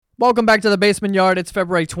Welcome back to the Basement Yard. It's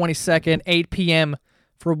February 22nd, 8 p.m.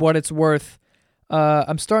 for what it's worth.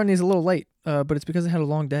 I'm starting these a little late, but it's because I had a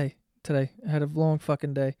long day today. I had a long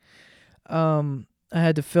fucking day. I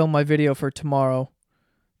had to film my video for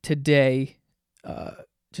today,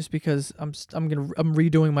 just because I'm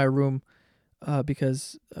redoing my room,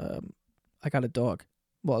 because I got a dog.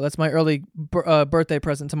 Well, that's my early birthday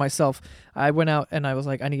present to myself. I went out and I was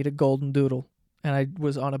like, I need a golden doodle. And I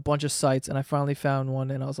was on a bunch of sites and I finally found one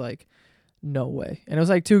and I was like, no way. And it was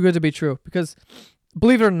like too good to be true because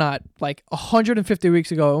believe it or not, like 150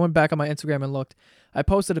 weeks ago, I went back on my Instagram and looked. I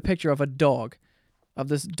posted a picture of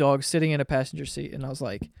this dog sitting in a passenger seat. And I was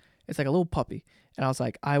like, it's like a little puppy. And I was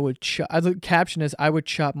like, the caption is, I would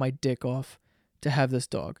chop my dick off to have this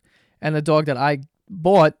dog. And the dog that I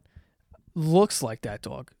bought looks like that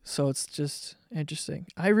dog. So it's just interesting.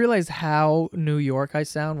 I realize how New York I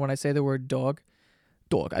sound when I say the word dog.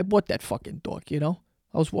 Dog. I bought that fucking dog, you know?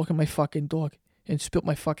 I was walking my fucking dog and spilled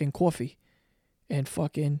my fucking coffee. And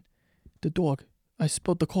fucking the dog. I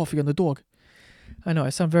spilled the coffee on the dog. I know, I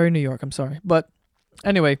sound very New York. I'm sorry. But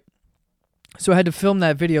anyway, so I had to film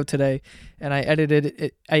that video today and I edited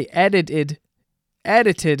it.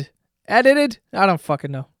 I don't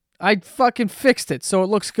fucking know. I fucking fixed it so it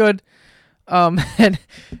looks good. And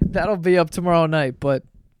that'll be up tomorrow night. But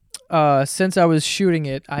since I was shooting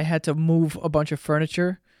it, I had to move a bunch of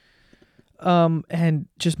furniture. And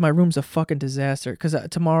just my room's a fucking disaster. Because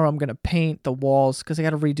tomorrow I'm going to paint the walls because I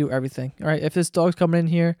got to redo everything. All right. If this dog's coming in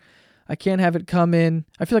here, I can't have it come in.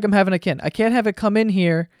 I feel like I'm having a kid. I can't have it come in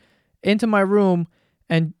here into my room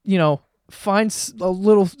and, find a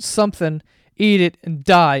little something, eat it, and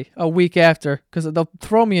die a week after. Because they'll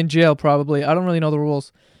throw me in jail probably. I don't really know the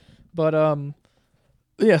rules. But,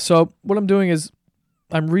 yeah, so what I'm doing is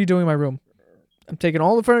I'm redoing my room. I'm taking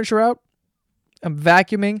all the furniture out. I'm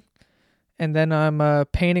vacuuming. And then I'm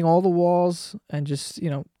painting all the walls and just,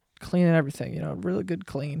 cleaning everything, really good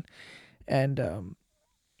clean. And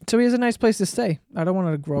so he has a nice place to stay. I don't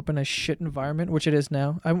want to grow up in a shit environment, which it is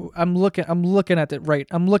now. I'm looking at it right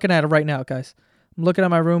now, guys. I'm looking at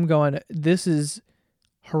my room going, this is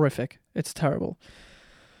horrific. It's terrible.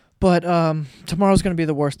 But tomorrow's going to be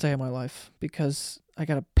the worst day of my life because I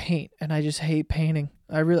got to paint and I just hate painting.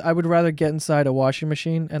 I would rather get inside a washing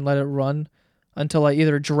machine and let it run until I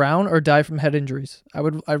either drown or die from head injuries. I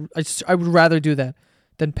would rather do that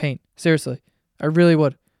than paint. Seriously. I really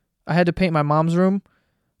would. I had to paint my mom's room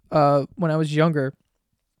when I was younger.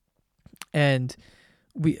 And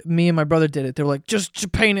me and my brother did it. They were like,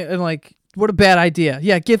 just paint it. And like, what a bad idea.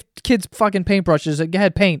 Yeah, give kids fucking paintbrushes. Go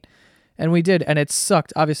ahead, paint. And we did, and it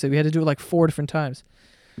sucked, obviously. We had to do it like 4 different times.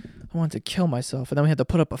 I wanted to kill myself, and then we had to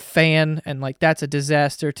put up a fan, and like that's a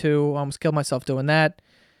disaster too. I almost killed myself doing that.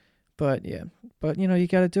 But yeah, you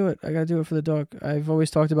got to do it. I got to do it for the dog. I've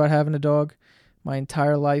always talked about having a dog my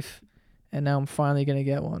entire life, and now I'm finally going to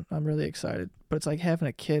get one. I'm really excited. But it's like having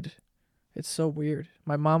a kid. It's so weird.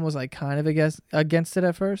 My mom was like kind of against it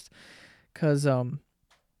at first because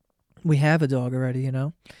we have a dog already,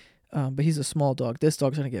 but he's a small dog. This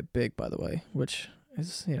dog's going to get big, by the way, which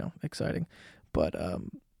is, exciting. But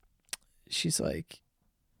she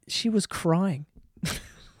was crying.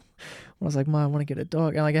 I was like, Mom, I want to get a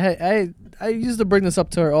dog. And like, I used to bring this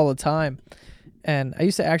up to her all the time. And I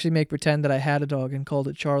used to actually make pretend that I had a dog and called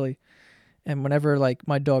it Charlie. And whenever like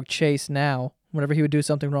my dog Chase now, whenever he would do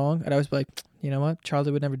something wrong, I'd always be like, you know what?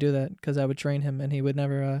 Charlie would never do that because I would train him and he would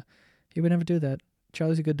never do that.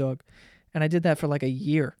 Charlie's a good dog. And I did that for like a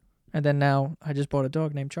year. And then now I just bought a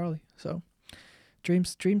dog named Charlie. So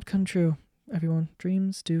dreams come true, everyone.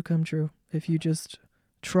 Dreams do come true. If you just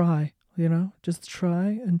try, just try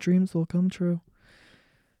and dreams will come true.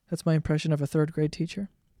 That's my impression of a 3rd grade teacher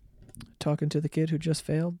talking to the kid who just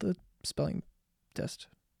failed the spelling test.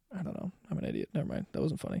 I don't know. I'm an idiot. Never mind. That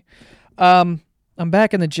wasn't funny. I'm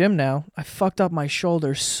back in the gym now. I fucked up my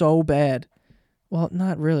shoulder so bad. Well,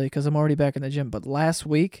 not really because I'm already back in the gym. But last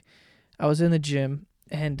week I was in the gym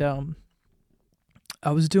and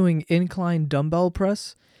I was doing incline dumbbell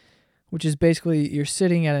press, which is basically you're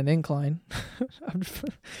sitting at an incline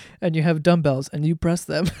and you have dumbbells and you press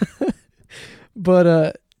them.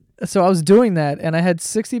 But so I was doing that and I had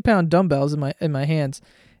 60-pound dumbbells in my hands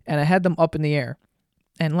and I had them up in the air.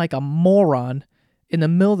 And like a moron, in the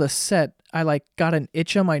middle of the set, I like got an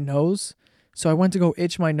itch on my nose. So I went to go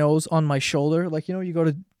itch my nose on my shoulder. Like, you go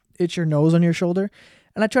to itch your nose on your shoulder.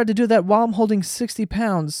 And I tried to do that while I'm holding 60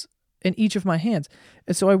 pounds in each of my hands.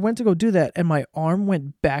 And so I went to go do that and my arm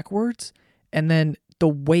went backwards. And then the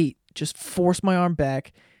weight just forced my arm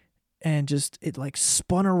back and just it like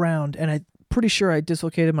spun around. And I'm pretty sure I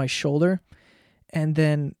dislocated my shoulder. And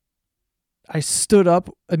then I stood up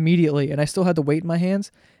immediately and I still had the weight in my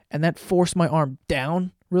hands, and that forced my arm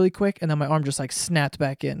down really quick, and then my arm just like snapped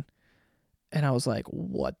back in. And I was like,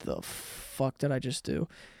 what the fuck did I just do?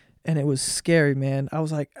 And it was scary, man. I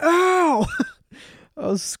was like, ow!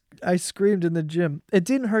 I screamed in the gym. It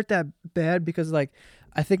didn't hurt that bad because like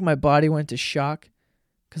I think my body went to shock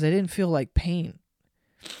because I didn't feel like pain.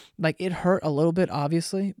 Like it hurt a little bit,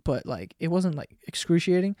 obviously, but like it wasn't like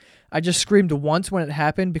excruciating. I just screamed once when it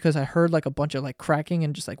happened because I heard like a bunch of like cracking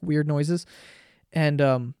and just like weird noises. And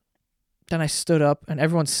then I stood up and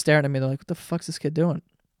everyone's staring at me. They're like, what the fuck's this kid doing?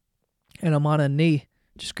 And I'm on a knee,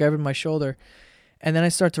 just grabbing my shoulder. And then I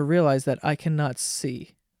start to realize that I cannot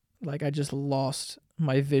see. Like I just lost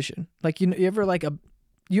my vision. Like you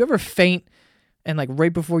ever faint and like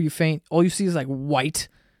right before you faint, all you see is like white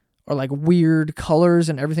or like weird colors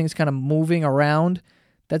and everything's kind of moving around.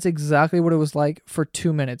 That's exactly what it was like for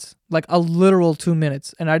 2 minutes, like a literal 2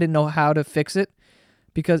 minutes. And I didn't know how to fix it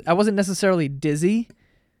because I wasn't necessarily dizzy.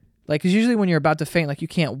 Like, cause usually when you're about to faint, like you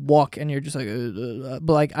can't walk and you're just like,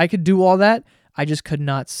 but like I could do all that. I just could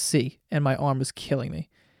not see and my arm was killing me.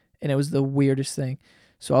 And it was the weirdest thing.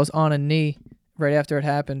 So I was on a knee right after it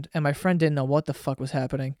happened and my friend didn't know what the fuck was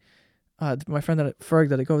happening. My friend Ferg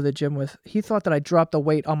that I go to the gym with, he thought that I dropped the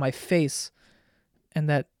weight on my face and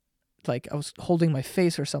that like I was holding my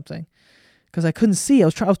face or something because I couldn't see. I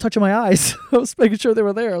was touching my eyes. I was making sure they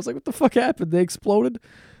were there. I was like, what the fuck happened? They exploded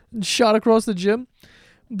and shot across the gym.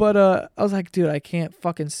 But I was like, dude, I can't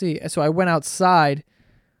fucking see. So I went outside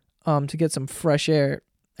to get some fresh air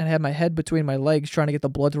and I had my head between my legs trying to get the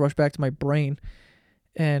blood to rush back to my brain.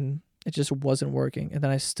 And it just wasn't working. And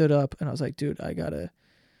then I stood up and I was like, dude,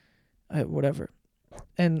 whatever.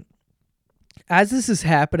 And as this is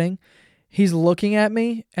happening, he's looking at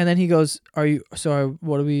me and then he goes,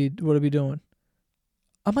 what are we doing?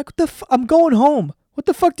 I'm like, I'm going home. What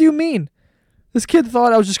the fuck do you mean? This kid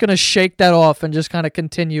thought I was just going to shake that off and just kind of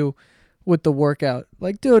continue with the workout.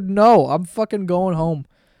 Like, dude, no, I'm fucking going home.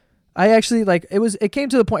 I actually it came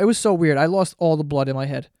to the point, it was so weird. I lost all the blood in my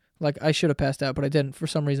head. Like I should have passed out, but I didn't for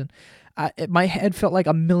some reason. My head felt like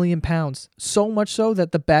 1,000,000 pounds. So much so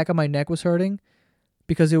that the back of my neck was hurting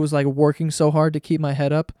because it was like working so hard to keep my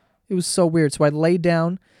head up. It was so weird. So I lay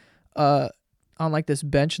down on like this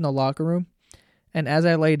bench in the locker room. And as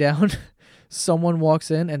I lay down, someone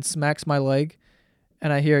walks in and smacks my leg.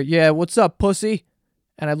 And I hear, yeah, what's up, pussy?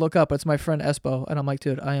 And I look up. It's my friend Espo. And I'm like,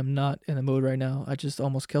 dude, I am not in the mood right now. I just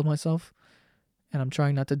almost killed myself. And I'm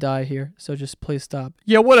trying not to die here. So just please stop.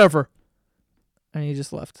 Yeah, whatever. And he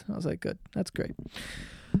just left. I was like, good. That's great.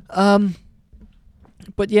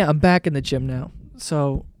 But yeah, I'm back in the gym now.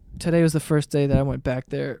 So today was the first day that I went back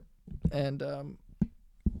there. And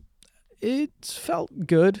it felt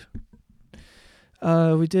good.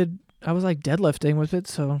 I was like deadlifting with it.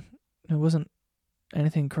 So it wasn't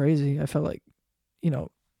anything crazy. I felt like,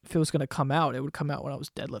 if it was going to come out, it would come out when I was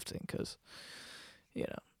deadlifting because,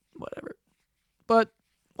 whatever. But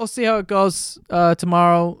we'll see how it goes.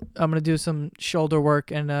 Tomorrow, I'm going to do some shoulder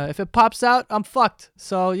work. And if it pops out, I'm fucked.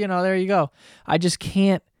 So, there you go. I just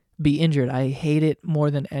can't be injured. I hate it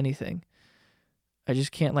more than anything. I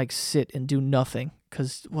just can't, sit and do nothing.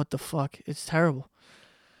 Because what the fuck? It's terrible.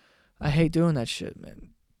 I hate doing that shit, man.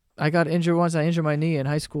 I got injured once. I injured my knee in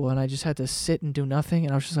high school. And I just had to sit and do nothing.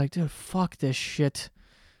 And I was just like, dude, fuck this shit.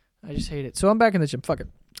 I just hate it. So I'm back in the gym. Fuck it.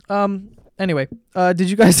 Anyway, did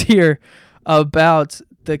you guys hear about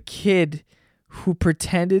the kid who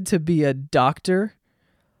pretended to be a doctor?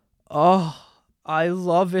 Oh, I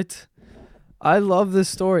love it. I love this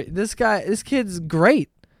story. This kid's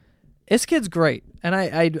great. This kid's great. And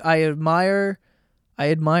I admire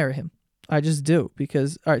him. I just do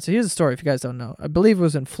because, all right, so here's the story if you guys don't know. I believe it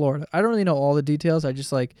was in Florida. I don't really know all the details. I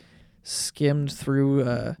just skimmed through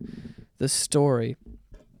the story.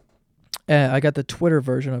 I got the Twitter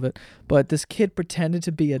version of it. But this kid pretended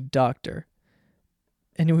to be a doctor.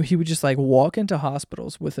 And he would just walk into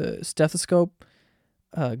hospitals with a stethoscope,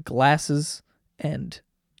 glasses, and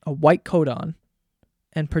a white coat on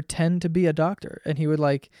and pretend to be a doctor. And he would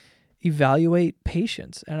evaluate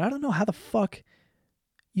patients. And I don't know how the fuck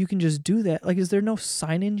you can just do that. Is there no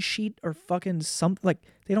sign-in sheet or fucking something?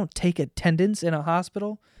 They don't take attendance in a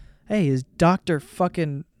hospital? Hey, is Dr.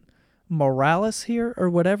 fucking Morales here or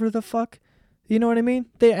whatever the fuck? You know what I mean?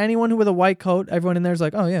 Anyone who with a white coat, everyone in there is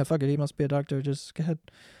like, oh yeah, fuck it, he must be a doctor. Just go ahead,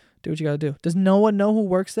 do what you gotta do. Does no one know who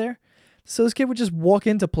works there? So this kid would just walk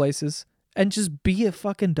into places and just be a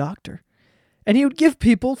fucking doctor. And he would give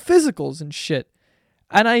people physicals and shit.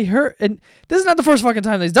 And I heard, and this is not the first fucking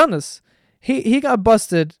time that he's done this. He got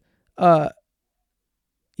busted, months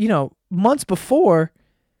before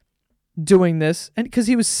doing this, and because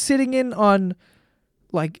he was sitting in on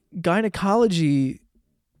like gynecology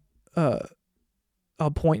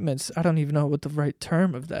appointments. I don't even know what the right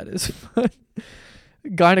term of that is.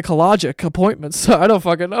 Gynecologic appointments. I don't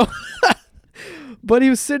fucking know. But he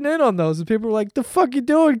was sitting in on those, and people were like, "The fuck you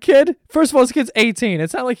doing, kid?" First of all, this kid's 18.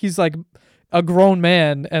 It's not like he's like a grown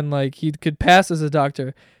man and like he could pass as a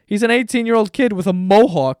doctor. He's an 18-year-old kid with a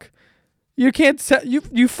mohawk. You can't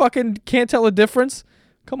you fucking can't tell a difference.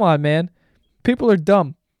 Come on, man. People are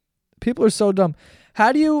dumb. People are so dumb.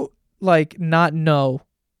 How do you like not know?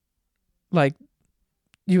 Like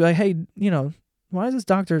you like, hey, why does this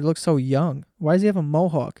doctor look so young? Why does he have a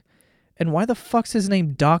mohawk? And why the fuck's his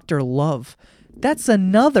name Dr. Love? That's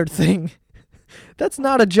another thing. That's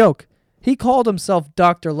not a joke. He called himself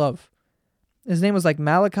Dr. Love. His name was like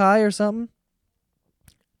Malachi or something.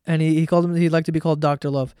 And he called him, he'd like to be called Dr.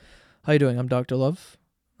 Love. How you doing? I'm Dr. Love.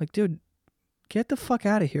 Like, dude, get the fuck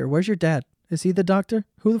out of here. Where's your dad? Is he the doctor?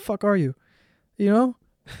 Who the fuck are you?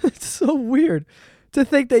 It's so weird to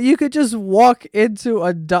think that you could just walk into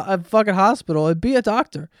a fucking hospital and be a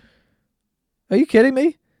doctor. Are you kidding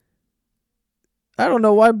me? I don't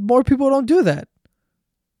know why more people don't do that.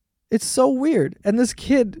 It's so weird. And this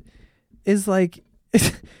kid is like,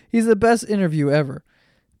 he's the best interview ever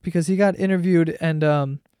because he got interviewed and,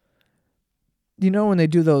 when they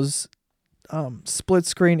do those split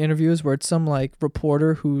screen interviews where it's some like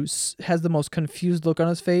reporter who has the most confused look on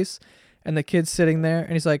his face and the kid's sitting there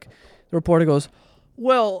and he's like, the reporter goes,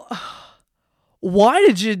 well, why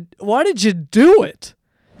did you do it?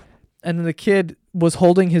 And then the kid was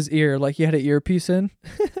holding his ear like he had an earpiece in.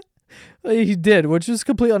 He did, which is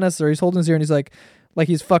completely unnecessary. He's holding his ear and he's like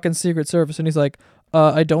he's fucking Secret Service. And he's like,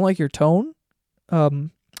 I don't like your tone.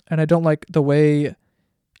 And I don't like the way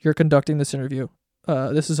you're conducting this interview.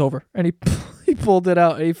 This is over. And he pulled it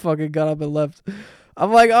out and he fucking got up and left.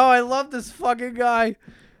 I'm like, oh, I love this fucking guy.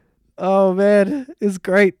 Oh, man. It's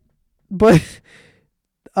great. But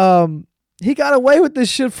he got away with this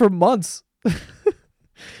shit for months.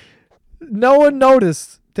 No one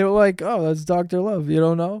noticed. They were like, oh, that's Dr. Love. You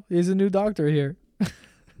don't know? He's a new doctor here.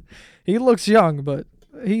 He looks young, but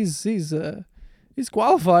he's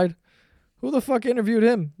qualified. Who the fuck interviewed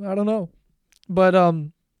him? I don't know. But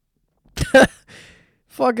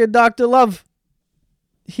fucking Dr. Love.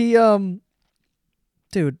 He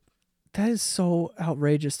dude, that is so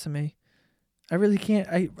outrageous to me. I really can't.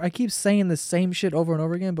 I keep saying the same shit over and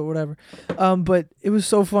over again, but whatever. But it was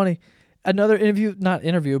so funny. Another interview, not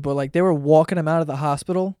interview, but like they were walking him out of the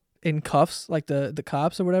hospital in cuffs, like the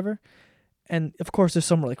cops or whatever. And of course there's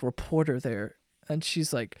some like reporter there and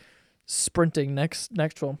she's like sprinting next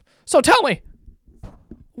to him. So tell me,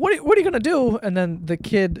 what are you going to do? And then the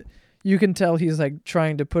kid, you can tell he's like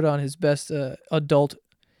trying to put on his best adult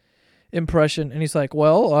impression. And he's like,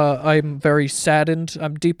 well, I'm very saddened.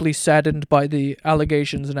 I'm deeply saddened by the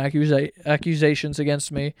allegations and accusations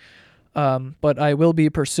against me. But I will be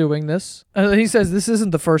pursuing this. And he says, this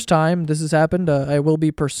isn't the first time this has happened. I will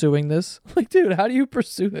be pursuing this. Like, dude, how do you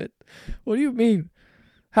pursue it? What do you mean?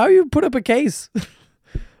 How you put up a case?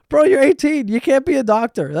 Bro, you're 18. You can't be a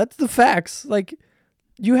doctor. That's the facts. Like,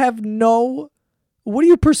 you have no... What are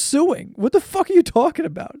you pursuing? What the fuck are you talking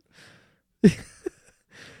about?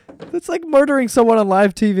 It's like murdering someone on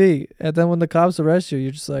live TV. And then when the cops arrest you,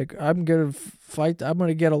 you're just like, I'm going to fight. I'm going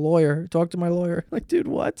to get a lawyer. Talk to my lawyer. Like, dude,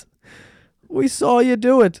 what? We saw you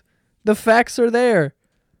do it. The facts are there.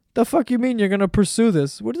 The fuck you mean you're going to pursue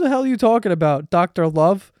this? What the hell are you talking about, Dr.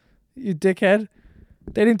 Love? You dickhead.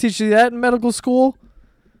 They didn't teach you that in medical school?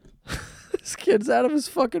 This kid's out of his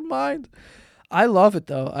fucking mind. I love it,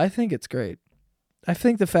 though. I think it's great. I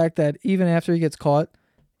think the fact that even after he gets caught,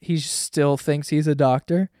 he still thinks he's a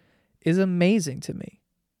doctor is amazing to me.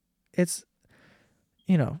 It's,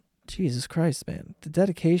 Jesus Christ, man. The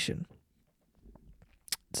dedication.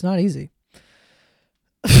 It's not easy.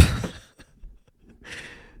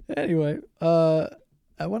 Anyway, I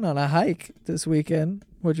went on a hike this weekend,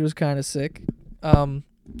 which was kind of sick.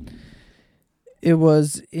 It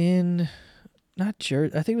was in, not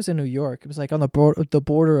Jersey, I think it was in New York. It was like on the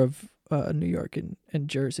border of New York and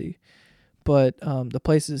Jersey. But the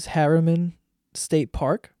place is Harriman State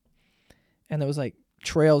Park. And there was like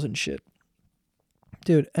trails and shit.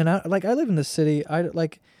 Dude, and I live in the city.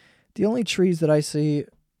 The only trees that I see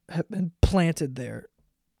have been planted there,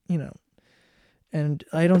 and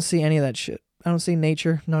I don't see any of that shit. I don't see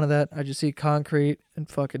nature, none of that. I just see concrete and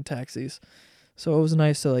fucking taxis. So it was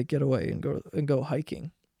nice to like get away and go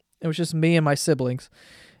hiking. It was just me and my siblings,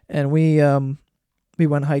 and we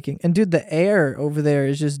went hiking. And dude, the air over there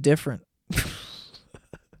is just different.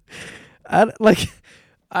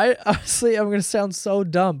 I honestly, I'm gonna sound so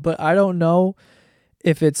dumb, but I don't know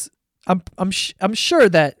if it's. I'm sure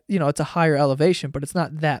that it's a higher elevation, but it's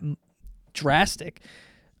not that drastic.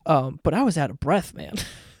 But I was out of breath, man.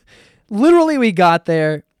 Literally, we got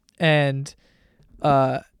there and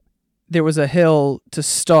there was a hill to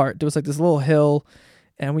start. There was like this little hill,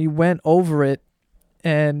 and we went over it,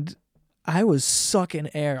 and I was sucking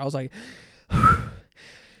air. I was like,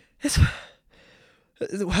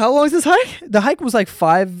 how long is this hike? The hike was like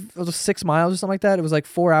 6 miles or something like that. It was like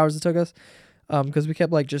 4 hours it took us, because we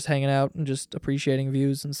kept like just hanging out and just appreciating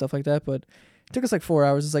views and stuff like that. But it took us like 4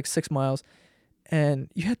 hours. It's like 6 miles, and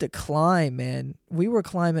you had to climb, man. We were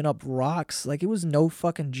climbing up rocks like it was no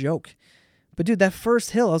fucking joke. But dude, that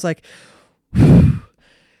first hill, I was like,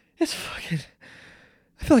 it's fucking.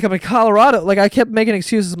 I feel like I'm in Colorado. Like I kept making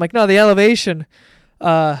excuses. I'm like, no, the elevation.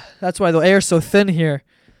 That's why the air's so thin here.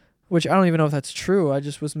 Which I don't even know if that's true. I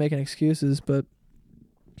just was making excuses, but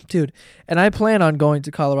dude, and I plan on going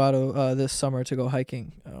to Colorado this summer to go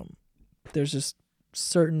hiking. There's just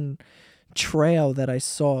certain trail that I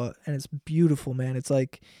saw, and it's beautiful, man. It's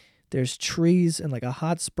like there's trees and like a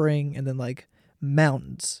hot spring, and then like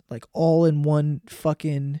mountains, like all in one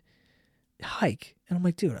fucking hike. And I'm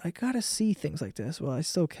like, dude, I gotta see things like this. Well, I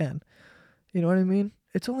still can. You know what I mean?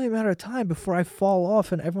 It's only a matter of time before I fall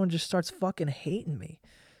off and everyone just starts fucking hating me.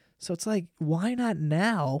 So it's like, why not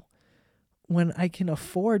now when I can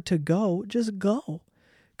afford to go? Just go.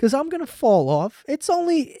 Because I'm going to fall off. It's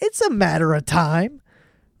a matter of time,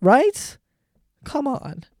 right? Come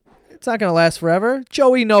on. It's not going to last forever.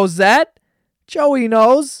 Joey knows that. Joey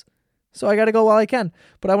knows. So I got to go while I can.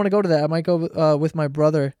 But I want to go to that. I might go with my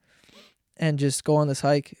brother and just go on this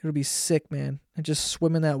hike. It'll be sick, man. And just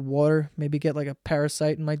swim in that water. Maybe get like a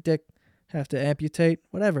parasite in my dick. Have to amputate.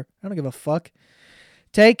 Whatever. I don't give a fuck.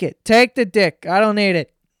 Take it. Take the dick. I don't need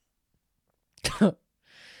it.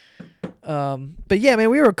 But yeah, man,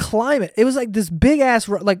 we were climbing. It was like this big ass,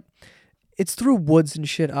 like it's through woods and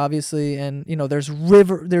shit, obviously. And there's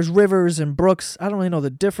rivers and brooks. I don't really know the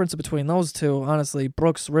difference between those two, honestly.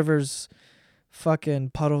 Brooks, rivers, fucking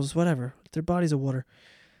puddles, whatever. They're bodies of water.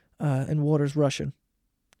 And water's rushing.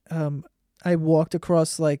 I walked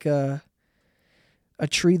across like a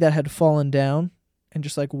tree that had fallen down. And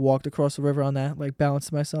just like walked across the river on that, like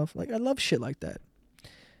balanced myself. Like I love shit like that.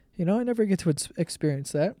 I never get to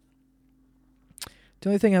experience that. The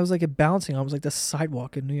only thing I was like balancing on was like the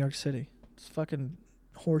sidewalk in New York City. It's fucking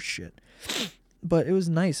horse shit. But it was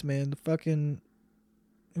nice, man. It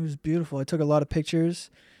was beautiful. I took a lot of pictures.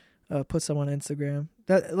 Put some on Instagram.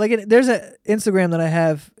 There's an Instagram that I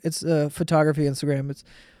have. It's a photography Instagram. It's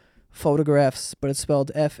photographs, but it's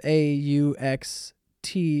spelled FAUXTOE.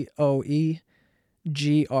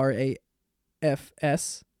 GRAFS,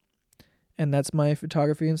 and that's my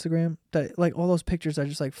photography Instagram. That like all those pictures I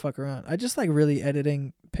just like fuck around. I just like really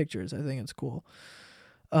editing pictures. I think it's cool.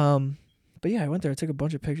 But yeah, I went there, I took a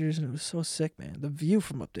bunch of pictures, and it was so sick, man. The view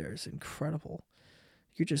from up there is incredible.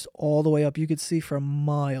 You're just all the way up. You could see for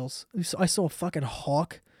miles. I saw a fucking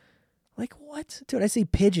hawk. Like what? Dude, I see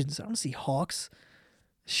pigeons. I don't see hawks.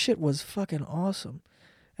 Shit was fucking awesome.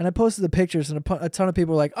 And I posted the pictures, and a ton of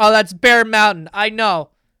people were like, oh, that's Bear Mountain. I know.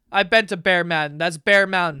 I've been to Bear Mountain. That's Bear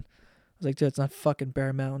Mountain. I was like, dude, it's not fucking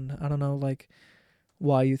Bear Mountain. I don't know, like,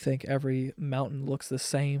 why you think every mountain looks the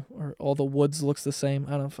same or all the woods looks the same.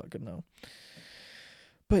 I don't fucking know.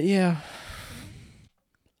 But, yeah.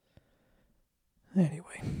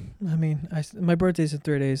 Anyway. I mean, my birthday's in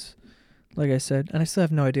 3 days, like I said, and I still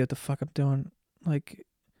have no idea what the fuck I'm doing. Like,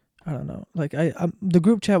 I don't know. Like I'm the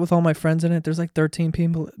group chat with all my friends in it. There's like 13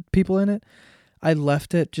 people in it. I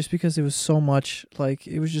left it just because it was so much. Like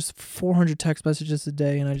it was just 400 text messages a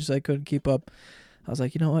day, and I just couldn't keep up. I was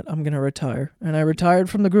like, you know what? I'm gonna retire, and I retired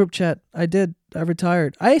from the group chat. I did. I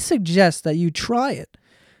retired. I suggest that you try it.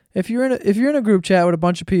 If you're in a group chat with a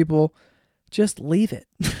bunch of people, just leave it,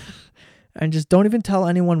 and just don't even tell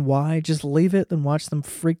anyone why. Just leave it and watch them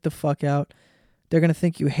freak the fuck out. They're gonna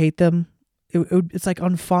think you hate them. It's like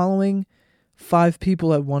unfollowing 5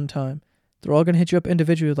 people at one time. They're all going to hit you up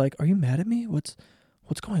individually like, are you mad at me? What's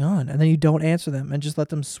going on? And then you don't answer them and just let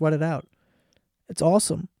them sweat it out. It's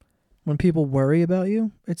awesome. When people worry about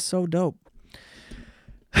you, it's so dope.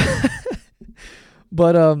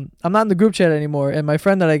 But I'm not in the group chat anymore. And my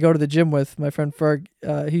friend that I go to the gym with, my friend Ferg,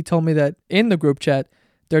 he told me that in the group chat,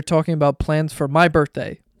 they're talking about plans for my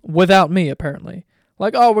birthday without me, apparently.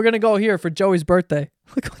 Like, oh, we're going to go here for Joey's birthday.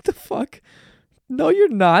 Like, what the fuck? No, you're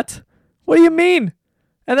not. What do you mean?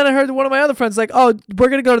 And then I heard one of my other friends like, oh, we're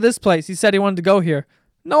going to go to this place. He said he wanted to go here.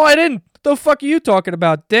 No, I didn't. What the fuck are you talking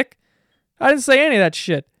about, dick? I didn't say any of that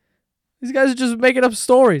shit. These guys are just making up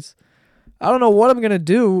stories. I don't know what I'm gonna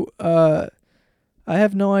do. I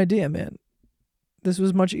have no idea, man. This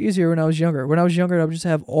was much easier when I was younger. When I was younger, I would just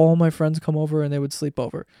have all my friends come over and they would sleep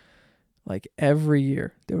over. Like every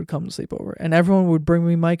year, they would come to sleep over, and everyone would bring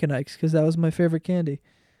me Mike and Ike's because that was my favorite candy.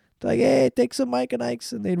 They're like, hey, take some Mike and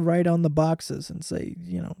Ike's, and they'd write on the boxes and say,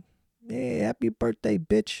 hey, happy birthday,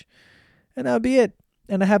 bitch, and that would be it.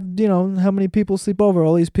 And I have, how many people sleep over?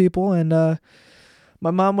 All these people, and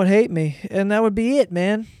my mom would hate me, and that would be it,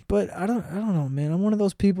 man. But I don't know, man. I'm one of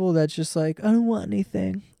those people that's just like, I don't want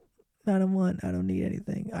anything. I don't need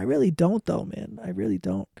anything. I really don't, though, man. I really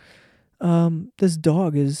don't. This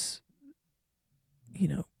dog is,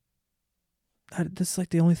 that's like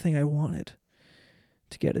the only thing I wanted,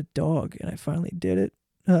 to get a dog, and I finally did it.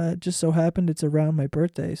 Just so happened it's around my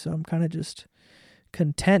birthday, so I'm kind of just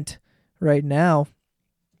content right now.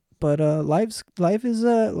 But life's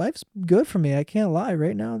good for me. I can't lie.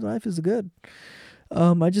 Right now, life is good.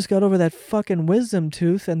 I just got over that fucking wisdom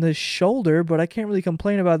tooth and the shoulder, but I can't really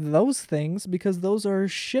complain about those things because those are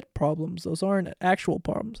shit problems. Those aren't actual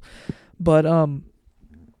problems. But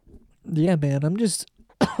yeah, man, I'm just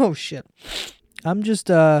oh shit. I'm just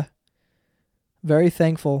very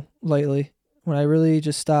thankful lately when I really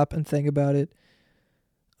just stop and think about it.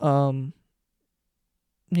 I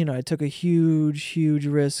took a huge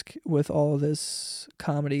risk with all of this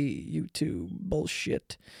comedy YouTube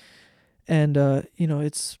bullshit. And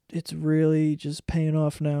it's really just paying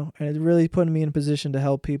off now, and it's really putting me in a position to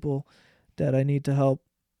help people that I need to help.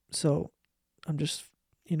 So I'm just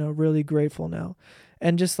really grateful now,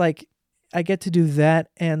 and just like I get to do that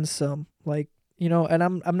and some, like, and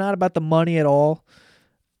I'm not about the money at all,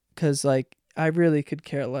 cuz like I really could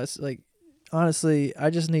care less. Like honestly, I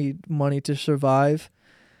just need money to survive,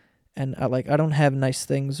 and I don't have nice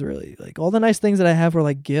things really. Like all the nice things that I have were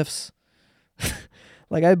like gifts.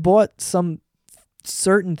 Like I bought some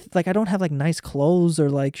certain, like I don't have like nice clothes or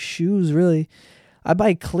like shoes really. I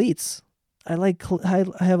buy cleats. I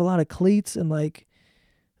have a lot of cleats and like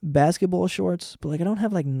basketball shorts, but like I don't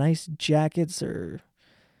have like nice jackets or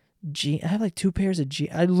jeans. I have like 2 pairs of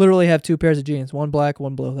jeans. I literally have 2 pairs of jeans, one black,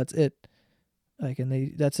 one blue. That's it. Like,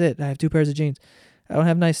 and that's it. I have 2 pairs of jeans. I don't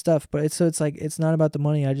have nice stuff, but it's like, it's not about the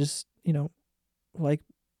money. I just, like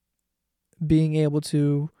being able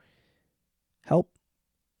to help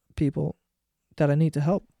people that I need to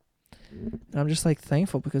help. And I'm just like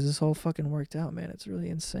thankful because this whole fucking worked out, man. It's really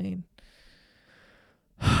insane.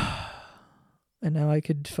 And now I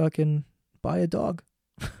could fucking buy a dog,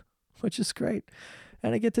 which is great.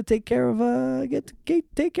 And I get to take care of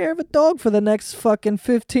take care of a dog for the next fucking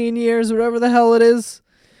 15 years, whatever the hell it is.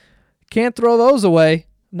 Can't throw those away.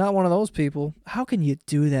 Not one of those people. How can you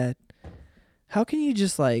do that? How can you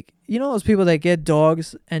just like, those people that get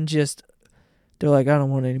dogs and just, they're like, I don't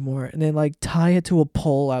want it anymore. And then like tie it to a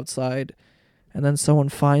pole outside, and then someone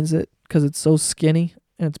finds it because it's so skinny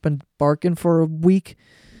and it's been barking for a week.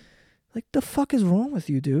 Like, the fuck is wrong with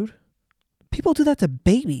you, dude? People do that to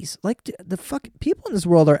babies. Like, the fuck, people in this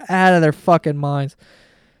world are out of their fucking minds.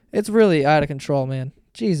 It's really out of control, man.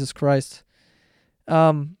 Jesus Christ.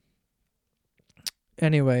 Anyway,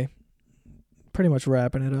 pretty much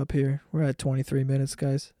wrapping it up here. We're at 23 minutes,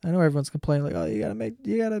 guys. I know everyone's complaining like, oh, you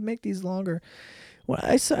gotta make these longer. Well,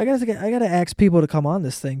 I gotta ask people to come on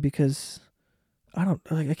this thing because I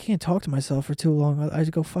can't talk to myself for too long. I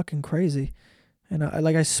just go fucking crazy, and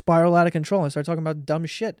I spiral out of control and start talking about dumb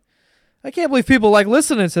shit. I can't believe people like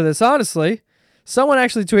listening to this. Honestly, someone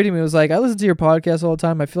actually tweeted me, was like, I listen to your podcast all the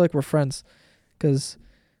time. I feel like we're friends, because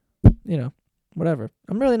whatever.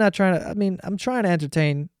 I'm really not trying to. I mean, I'm trying to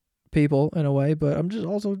entertain people in a way, but I'm just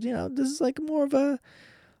also, this is like more of a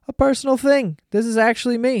personal thing. This is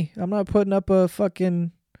actually me. I'm not putting up a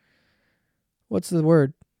fucking, what's the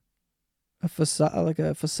word? A facade, like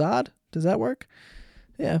a facade? Does that work?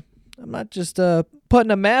 Yeah. I'm not just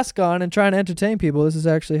putting a mask on and trying to entertain people. This is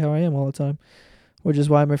actually how I am all the time, which is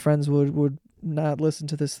why my friends would not listen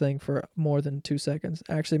to this thing for more than 2 seconds.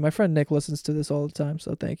 Actually, my friend Nick listens to this all the time,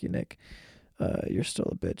 so thank you, Nick. You're still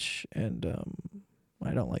a bitch, and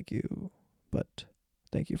I don't like you, but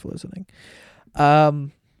thank you for listening.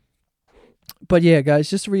 But yeah, guys,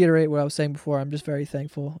 just to reiterate what I was saying before, I'm just very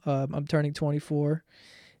thankful. I'm turning 24,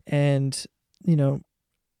 and I'm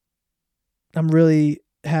really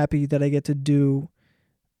happy that I get to do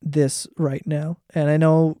this right now. And I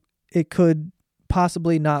know it could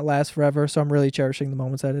possibly not last forever, so I'm really cherishing the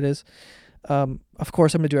moments that it is. Of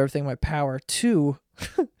course, I'm going to do everything in my power to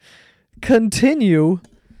continue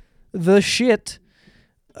the shit,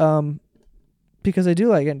 because I do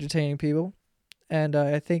like entertaining people, and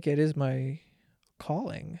I think it is my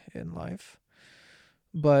calling in life.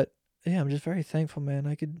 But yeah, I'm just very thankful, man.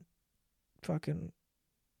 I could fucking,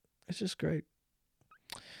 it's just great.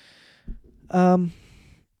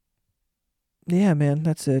 Yeah, man,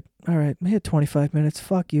 that's it. All right, we hit 25 minutes.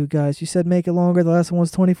 Fuck you guys. You said make it longer. The last one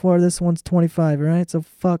was 24. This one's 25. All right, so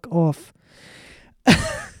fuck off.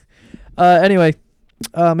 Anyway,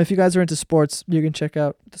 if you guys are into sports, you can check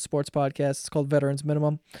out the sports podcast. It's called Veterans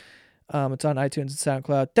Minimum. It's on iTunes and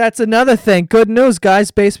SoundCloud. That's another thing. Good news,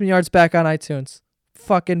 guys. Basement Yard's back on iTunes.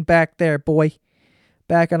 Fucking back there, boy.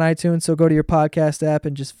 Back on iTunes. So go to your podcast app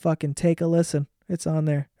and just fucking take a listen. It's on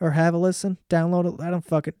there. Or have a listen. Download it. I don't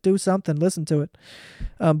fucking do something. Listen to it.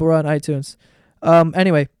 But we're on iTunes.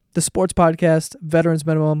 Anyway, the sports podcast, Veterans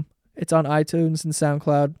Minimum. It's on iTunes and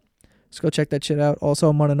SoundCloud. Just go check that shit out. Also,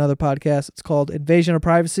 I'm on another podcast. It's called Invasion of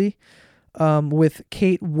Privacy with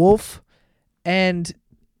Kate Wolf. And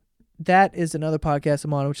that is another podcast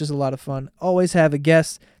I'm on, which is a lot of fun. Always have a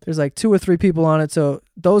guest. There's like 2 or 3 people on it. So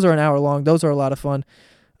those are an hour long. Those are a lot of fun.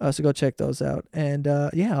 So go check those out. And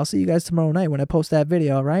yeah, I'll see you guys tomorrow night when I post that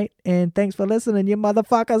video, all right? And thanks for listening, you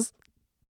motherfuckers.